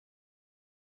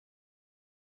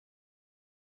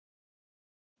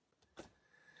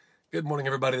Good morning,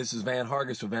 everybody. This is Van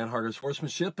Hargis with Van Hargis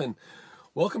Horsemanship, and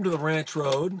welcome to the Ranch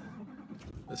Road.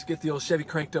 Let's get the old Chevy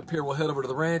cranked up here. We'll head over to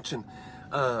the ranch, and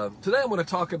today I'm going to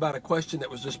talk about a question that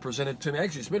was just presented to me.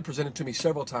 Actually, it's been presented to me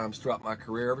several times throughout my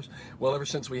career, ever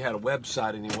since we had a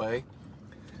website anyway.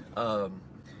 A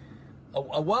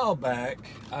while back,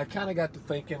 I kind of got to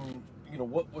thinking,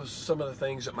 what was some of the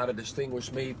things that might have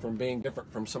distinguished me from being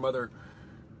different from some other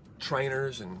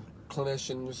trainers and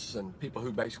clinicians and people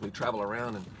who basically travel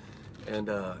around and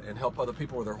help other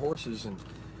people with their horses,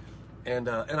 and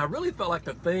I really felt like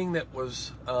the thing that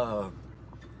was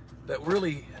that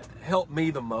really helped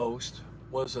me the most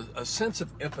was a sense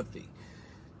of empathy.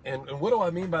 And what do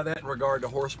I mean by that in regard to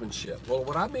horsemanship? Well,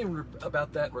 what I mean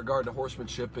about that in regard to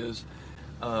horsemanship is,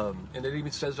 and it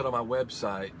even says it on my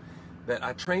website, that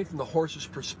I train from the horse's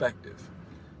perspective.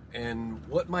 And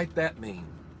what might that mean?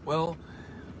 Well,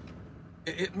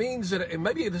 it means that, and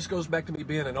maybe this goes back to me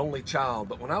being an only child,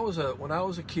 but when I was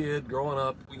a kid growing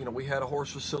up, we had a horse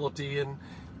facility and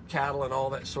cattle and all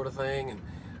that sort of thing, and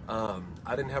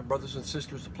I didn't have brothers and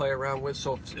sisters to play around with,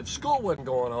 so if school wasn't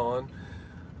going on,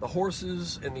 the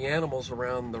horses and the animals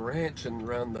around the ranch and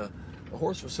around the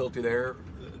horse facility there,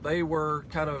 they were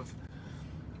kind of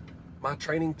my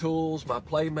training tools, my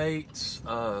playmates,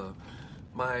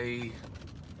 my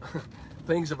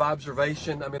things of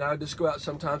observation. I mean, I would just go out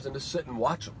sometimes and just sit and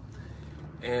watch them,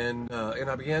 and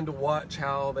I began to watch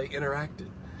how they interacted.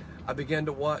 I began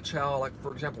to watch how, like,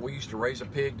 for example, we used to raise a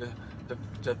pig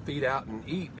to feed out and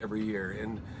eat every year,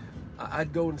 and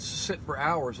I'd go and sit for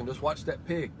hours and just watch that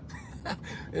pig.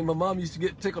 And my mom used to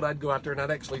get tickled. I'd go out there and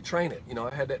I'd actually train it.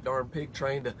 I had that darn pig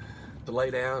trained to lay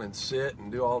down and sit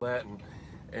and do all that,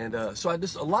 and so I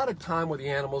just a lot of time with the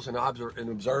animals and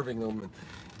observing them.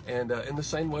 And in the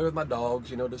same way with my dogs,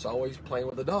 just always playing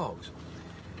with the dogs.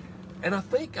 And I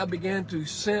think I began to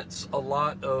sense a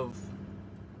lot of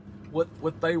what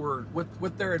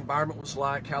their environment was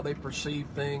like, how they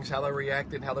perceived things, how they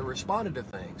reacted, how they responded to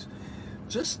things.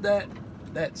 Just that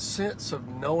sense of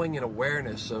knowing and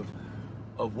awareness of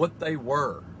what they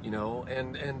were,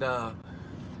 and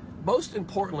most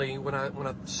importantly, when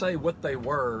I say what they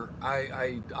were,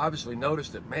 I obviously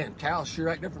noticed that, man, cows sure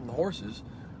act different than horses.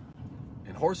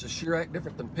 And horses sure act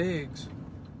different than pigs.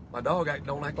 My dog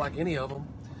don't act like any of them.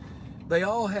 They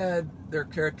all had their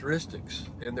characteristics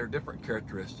and their different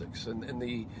characteristics. And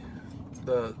the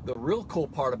real cool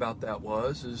part about that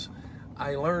is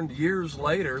I learned years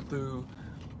later through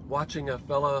watching a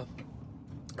fella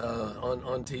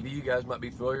on TV. You guys might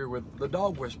be familiar with The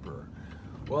Dog Whisperer.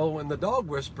 Well, in The Dog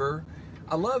Whisperer,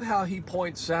 I love how he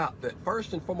points out that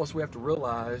first and foremost we have to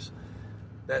realize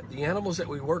that the animals that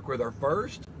we work with are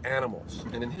first animals,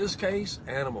 and in his case,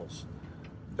 animals,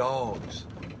 dogs,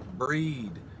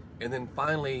 breed, and then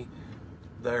finally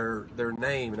their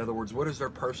name. In other words, what is their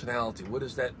personality? What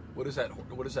is that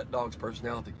dog's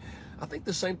personality? I think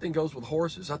the same thing goes with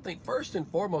horses. I think first and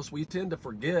foremost we tend to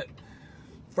forget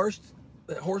first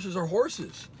that horses are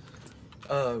horses.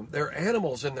 They're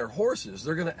animals and they're horses.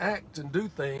 They're going to act and do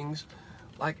things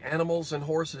like animals and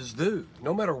horses do,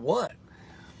 no matter what.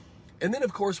 And then,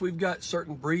 of course, we've got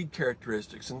certain breed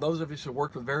characteristics. And those of us who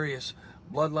worked with various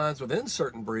bloodlines within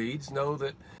certain breeds know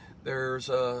that there's,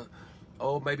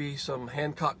 maybe some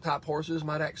Hancock-type horses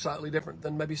might act slightly different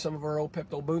than maybe some of our old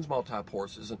Pepto-Boonsmall-type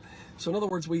horses. And so, in other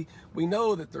words, we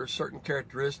know that there are certain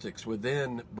characteristics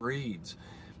within breeds.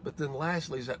 But then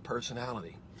lastly is that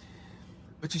personality.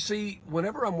 But you see,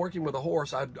 whenever I'm working with a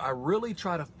horse, I really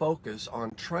try to focus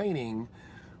on training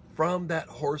from that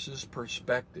horse's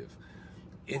perspective,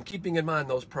 in keeping in mind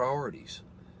those priorities.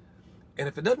 And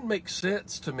if it doesn't make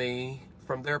sense to me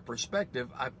from their perspective,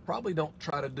 I probably don't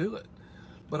try to do it.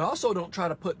 But I also don't try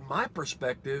to put my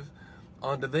perspective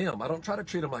onto them. I don't try to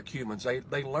treat them like humans.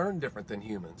 They learn different than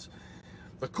humans.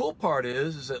 The cool part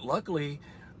is that luckily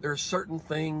there are certain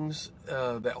things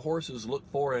that horses look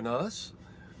for in us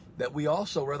that we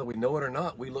also, whether we know it or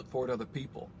not, we look for in other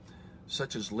people,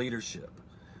 such as leadership.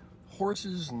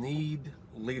 Horses need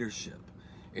leadership.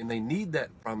 And they need that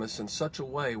from us in such a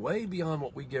way beyond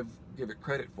what we give it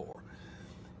credit for.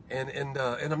 And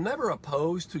I'm never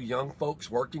opposed to young folks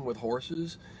working with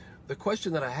horses. The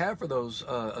question that I have for those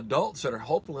adults that are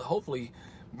hopefully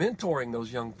mentoring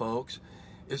those young folks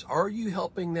is, are you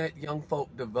helping that young folk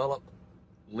develop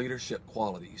leadership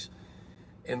qualities?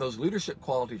 And those leadership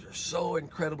qualities are so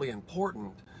incredibly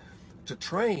important to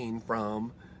train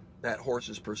from that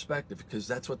horse's perspective, because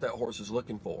that's what that horse is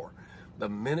looking for. The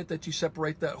minute that you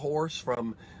separate that horse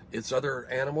from its other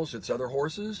animals, its other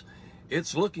horses,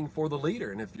 it's looking for the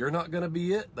leader. And if you're not going to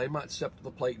be it, they might step to the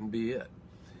plate and be it.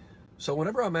 So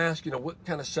whenever I'm asked, what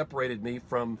kind of separated me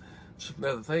from some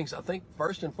other things. I think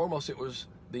first and foremost it was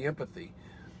the empathy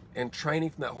and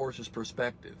training from that horse's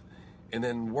perspective, and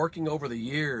then working over the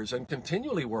years and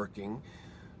continually working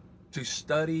to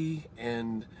study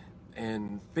and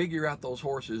figure out those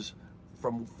horses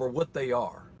for what they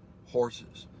are,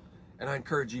 horses. And I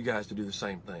encourage you guys to do the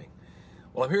same thing.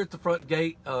 Well, I'm here at the front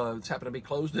gate. It's happened to be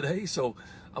closed today, so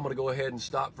I'm going to go ahead and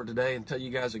stop for today and tell you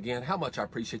guys again how much I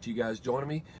appreciate you guys joining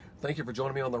me. Thank you for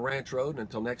joining me on the Ranch Road. And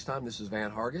until next time, this is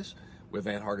Van Hargis with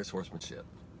Van Hargis Horsemanship.